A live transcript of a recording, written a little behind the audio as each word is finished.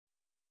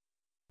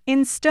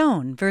In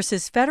Stone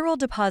versus Federal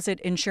Deposit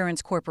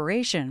Insurance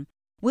Corporation,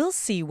 we'll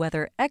see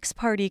whether ex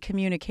parte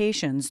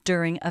communications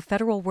during a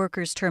federal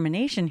worker's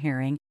termination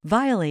hearing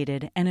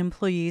violated an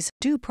employee's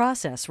due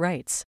process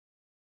rights.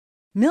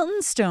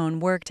 Milton Stone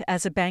worked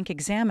as a bank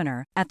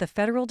examiner at the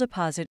Federal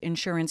Deposit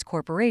Insurance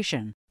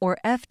Corporation, or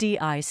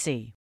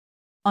FDIC.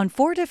 On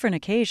 4 different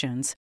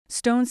occasions,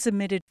 Stone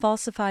submitted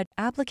falsified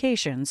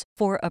applications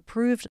for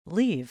approved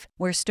leave,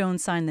 where Stone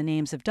signed the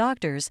names of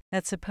doctors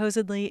that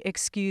supposedly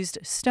excused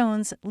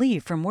Stone's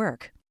leave from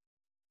work.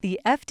 The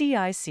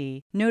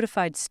FDIC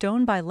notified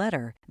Stone by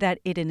letter that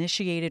it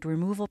initiated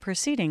removal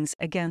proceedings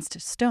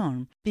against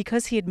Stone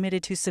because he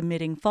admitted to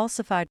submitting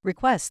falsified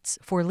requests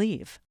for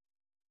leave.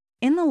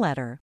 In the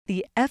letter,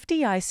 the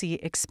FDIC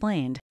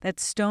explained that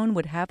Stone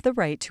would have the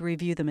right to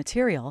review the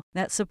material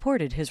that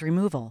supported his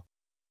removal.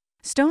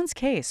 Stone's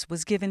case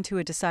was given to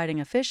a deciding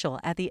official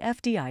at the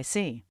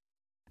FDIC.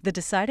 The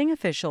deciding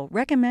official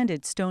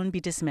recommended Stone be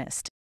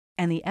dismissed,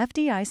 and the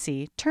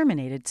FDIC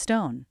terminated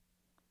Stone.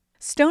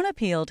 Stone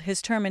appealed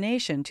his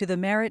termination to the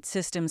Merit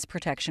Systems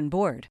Protection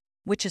Board,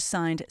 which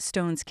assigned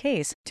Stone's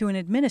case to an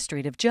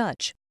administrative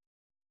judge.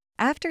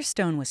 After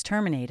Stone was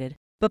terminated,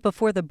 but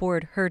before the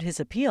board heard his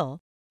appeal,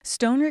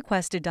 Stone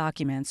requested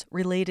documents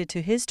related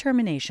to his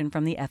termination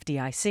from the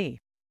FDIC.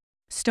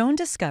 Stone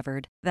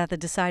discovered that the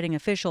deciding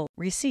official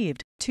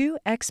received 2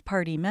 ex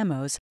parte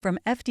memos from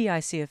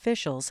FDIC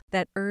officials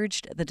that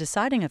urged the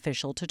deciding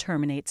official to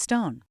terminate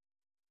Stone.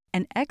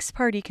 An ex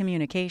parte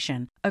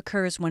communication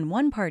occurs when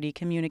one party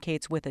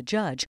communicates with a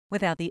judge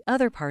without the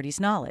other party's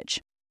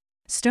knowledge.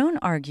 Stone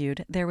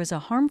argued there was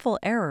a harmful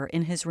error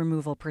in his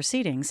removal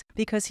proceedings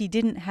because he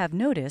didn't have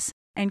notice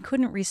and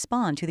couldn't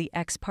respond to the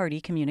ex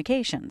parte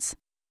communications.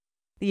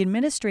 The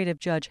administrative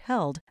judge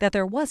held that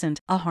there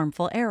wasn't a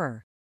harmful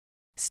error.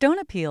 Stone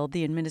appealed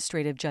the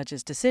administrative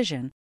judge's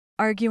decision,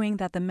 arguing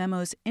that the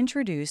memos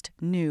introduced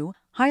new,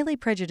 highly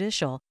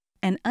prejudicial,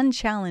 and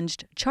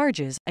unchallenged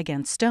charges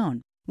against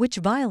Stone, which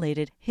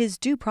violated his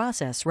due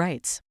process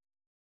rights.